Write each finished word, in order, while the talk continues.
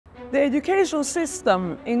The education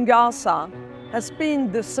system in Gaza has been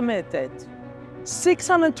decimated.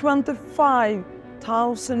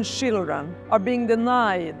 625,000 children are being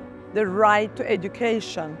denied the right to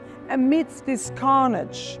education amidst this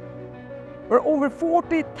carnage, where over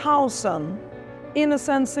 40,000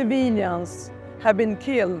 innocent civilians have been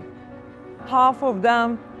killed, half of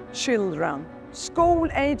them children,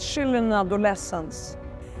 school-age children and adolescents.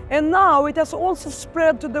 And now it has also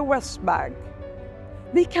spread to the West Bank.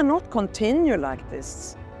 We cannot continue like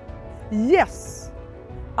this. Yes,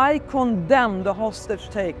 I condemn the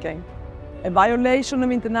hostage-taking, a violation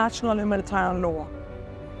of international humanitarian law.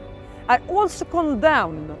 I also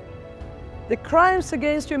condemn the crimes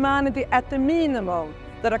against humanity at the minimum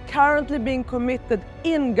that are currently being committed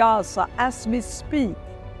in Gaza as we speak.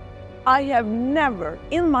 I have never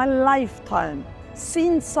in my lifetime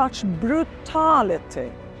seen such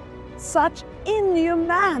brutality, such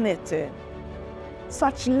inhumanity,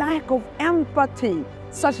 such lack of empathy,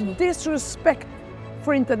 such disrespect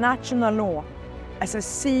for international law as I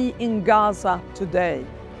see in Gaza today.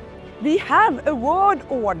 We have a world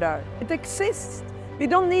order. It exists. We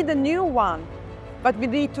don't need a new one, but we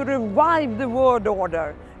need to revive the world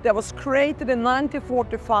order that was created in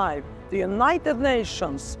 1945, the United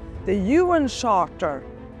Nations, the UN Charter,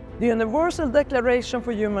 the Universal Declaration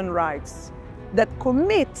for Human Rights, that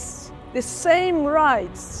commits the same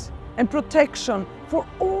rights and protection for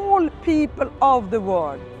all people of the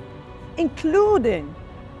world, including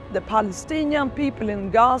the Palestinian people in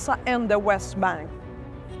Gaza and the West Bank.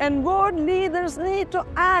 And world leaders need to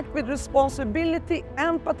act with responsibility,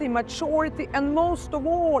 empathy, maturity, and most of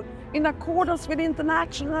all, in accordance with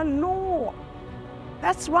international law.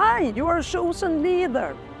 That's why you are a chosen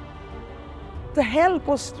leader, to help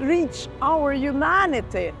us reach our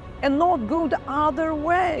humanity and not go the other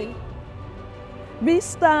way. We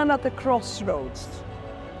stand at the crossroads.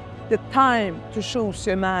 The time to choose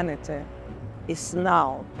humanity is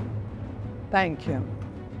now. Thank you.